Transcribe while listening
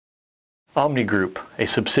Omni Group, a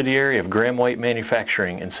subsidiary of Graham White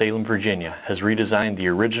Manufacturing in Salem, Virginia, has redesigned the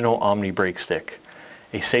original Omni brake stick,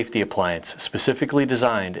 a safety appliance specifically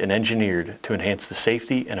designed and engineered to enhance the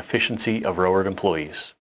safety and efficiency of railroad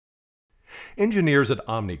employees. Engineers at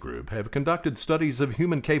Omni Group have conducted studies of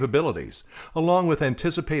human capabilities, along with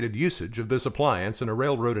anticipated usage of this appliance in a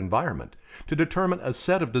railroad environment, to determine a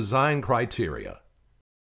set of design criteria.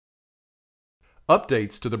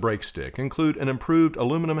 Updates to the brake stick include an improved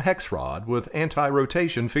aluminum hex rod with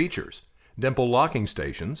anti-rotation features, dimple locking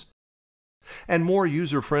stations, and more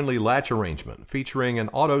user-friendly latch arrangement featuring an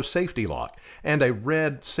auto safety lock and a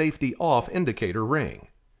red safety off indicator ring.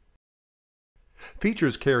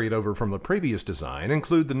 Features carried over from the previous design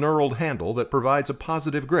include the knurled handle that provides a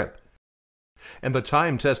positive grip, and the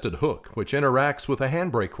time-tested hook which interacts with a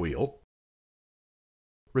handbrake wheel,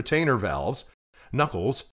 retainer valves,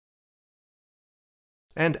 knuckles,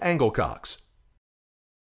 and angle cocks.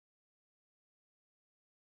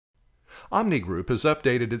 Omni Group has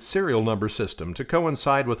updated its serial number system to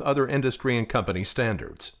coincide with other industry and company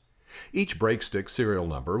standards. Each brake stick serial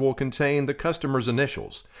number will contain the customer's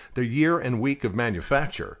initials, their year and week of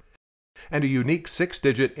manufacture, and a unique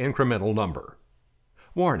 6-digit incremental number.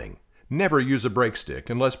 Warning: never use a brake stick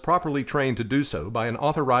unless properly trained to do so by an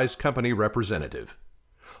authorized company representative.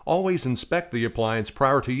 Always inspect the appliance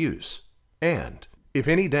prior to use, and if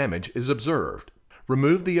any damage is observed,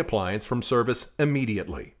 remove the appliance from service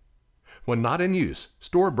immediately. When not in use,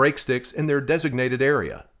 store brake sticks in their designated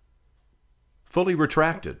area, fully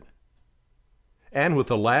retracted, and with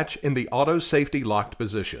the latch in the auto safety locked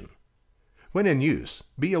position. When in use,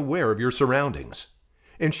 be aware of your surroundings.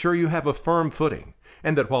 Ensure you have a firm footing,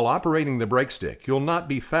 and that while operating the brake stick, you'll not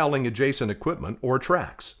be fouling adjacent equipment or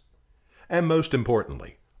tracks. And most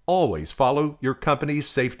importantly, always follow your company's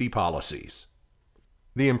safety policies.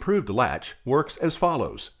 The improved latch works as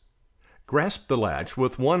follows. Grasp the latch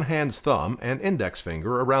with one hand's thumb and index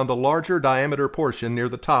finger around the larger diameter portion near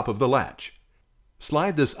the top of the latch.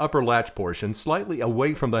 Slide this upper latch portion slightly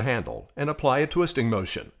away from the handle and apply a twisting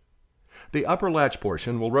motion. The upper latch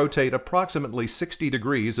portion will rotate approximately 60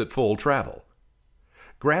 degrees at full travel.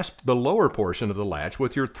 Grasp the lower portion of the latch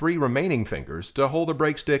with your 3 remaining fingers to hold the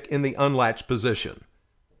brake stick in the unlatched position.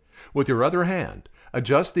 With your other hand,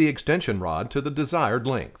 adjust the extension rod to the desired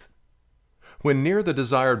length. When near the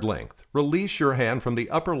desired length, release your hand from the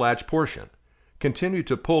upper latch portion. Continue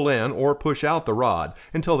to pull in or push out the rod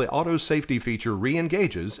until the auto safety feature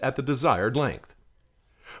re-engages at the desired length.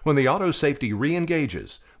 When the auto safety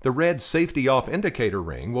re-engages, the red safety off indicator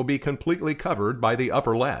ring will be completely covered by the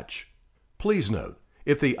upper latch. Please note,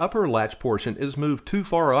 if the upper latch portion is moved too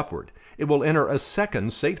far upward, it will enter a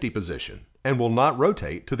second safety position and will not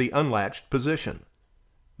rotate to the unlatched position.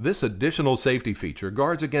 This additional safety feature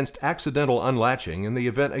guards against accidental unlatching in the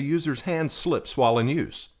event a user's hand slips while in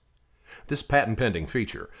use. This patent-pending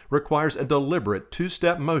feature requires a deliberate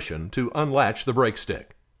 2-step motion to unlatch the brake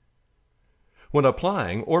stick. When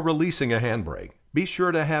applying or releasing a handbrake, be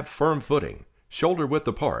sure to have firm footing, shoulder-width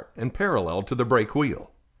apart and parallel to the brake wheel.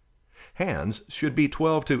 Hands should be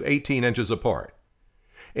 12 to 18 inches apart.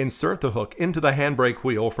 Insert the hook into the handbrake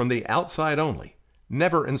wheel from the outside only.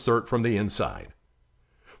 Never insert from the inside.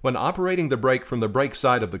 When operating the brake from the brake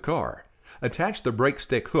side of the car, attach the brake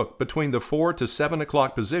stick hook between the 4 to 7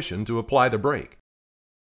 o'clock position to apply the brake,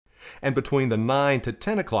 and between the 9 to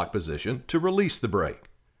 10 o'clock position to release the brake.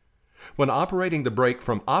 When operating the brake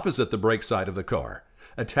from opposite the brake side of the car,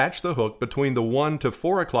 attach the hook between the 1 to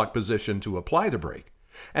 4 o'clock position to apply the brake,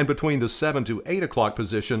 and between the 7 to 8 o'clock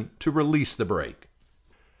position to release the brake.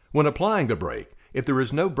 When applying the brake, if there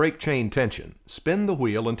is no brake chain tension, spin the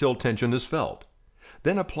wheel until tension is felt.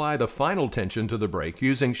 Then apply the final tension to the brake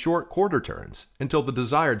using short quarter turns until the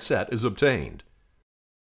desired set is obtained.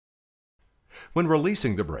 When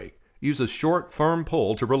releasing the brake, use a short, firm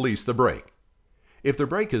pull to release the brake. If the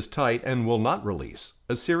brake is tight and will not release,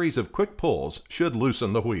 a series of quick pulls should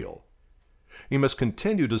loosen the wheel. You must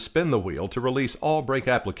continue to spin the wheel to release all brake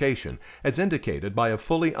application as indicated by a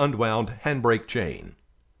fully unwound handbrake chain.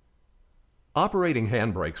 Operating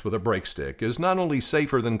handbrakes with a brake stick is not only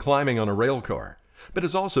safer than climbing on a rail car, but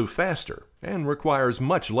is also faster and requires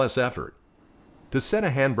much less effort. To set a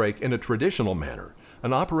handbrake in a traditional manner,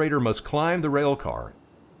 an operator must climb the rail car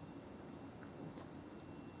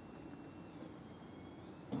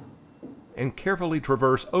and carefully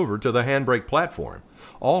traverse over to the handbrake platform,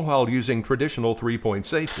 all while using traditional 3-point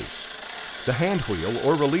safety. The hand wheel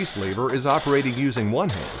or release lever is operating using one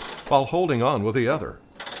hand while holding on with the other.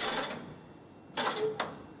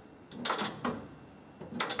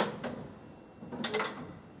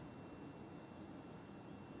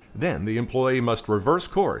 Then the employee must reverse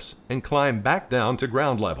course and climb back down to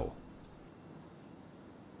ground level.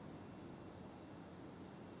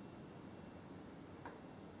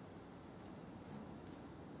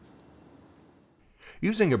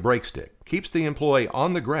 Using a brake stick keeps the employee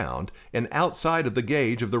on the ground and outside of the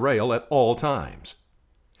gauge of the rail at all times.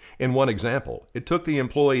 In one example, it took the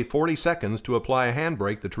employee 40 seconds to apply a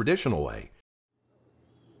handbrake the traditional way,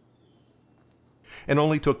 and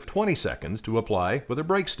only took 20 seconds to apply with a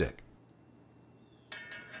brake stick.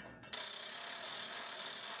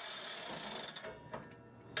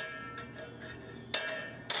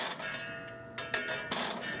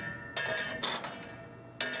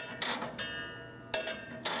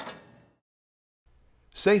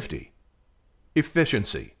 Safety.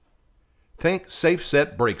 Efficiency. Think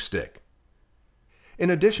SafeSet brake stick.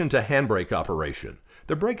 In addition to handbrake operation,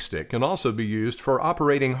 the brake stick can also be used for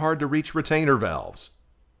operating hard-to-reach retainer valves,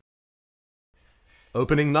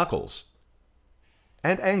 opening knuckles,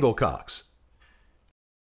 and angle cocks,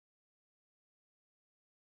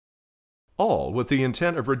 all with the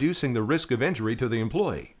intent of reducing the risk of injury to the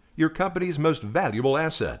employee, your company's most valuable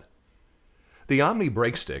asset. The Omni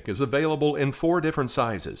brake stick is available in 4 different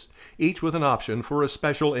sizes, each with an option for a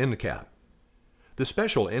special end cap. The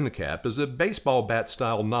special end cap is a baseball bat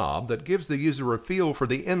style knob that gives the user a feel for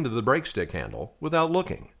the end of the brake stick handle without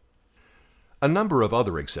looking. A number of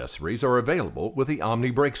other accessories are available with the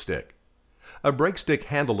Omni brake stick. A brake stick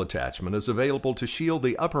handle attachment is available to shield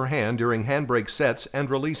the upper hand during handbrake sets and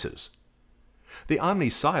releases. The Omni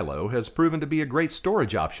Silo has proven to be a great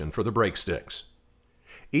storage option for the brake sticks.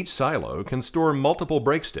 Each silo can store multiple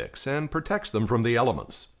brake sticks and protects them from the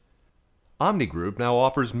elements. Omni Group now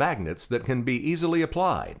offers magnets that can be easily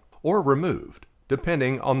applied or removed,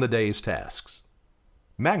 depending on the day's tasks.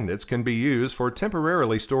 Magnets can be used for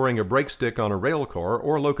temporarily storing a brake stick on a rail car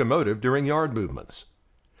or locomotive during yard movements.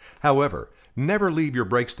 However, never leave your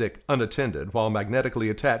brake stick unattended while magnetically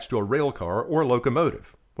attached to a rail car or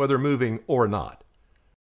locomotive, whether moving or not.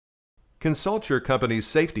 Consult your company's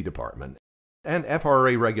safety department and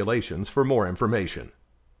FRA regulations for more information.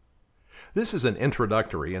 This is an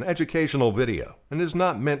introductory and educational video and is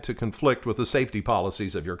not meant to conflict with the safety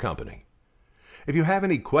policies of your company. If you have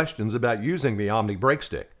any questions about using the Omni brake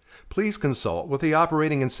stick, please consult with the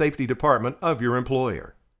operating and safety department of your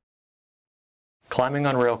employer. Climbing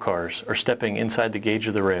on rail cars or stepping inside the gauge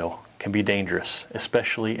of the rail can be dangerous,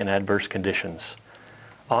 especially in adverse conditions.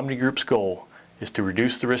 Omni Group's goal is to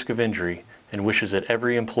reduce the risk of injury and wishes that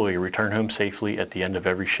every employee return home safely at the end of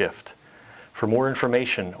every shift. For more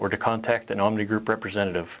information or to contact an Omni Group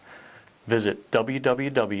representative, visit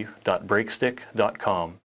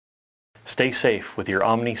www.brakestick.com. Stay safe with your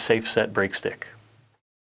Omni SafeSet brake stick.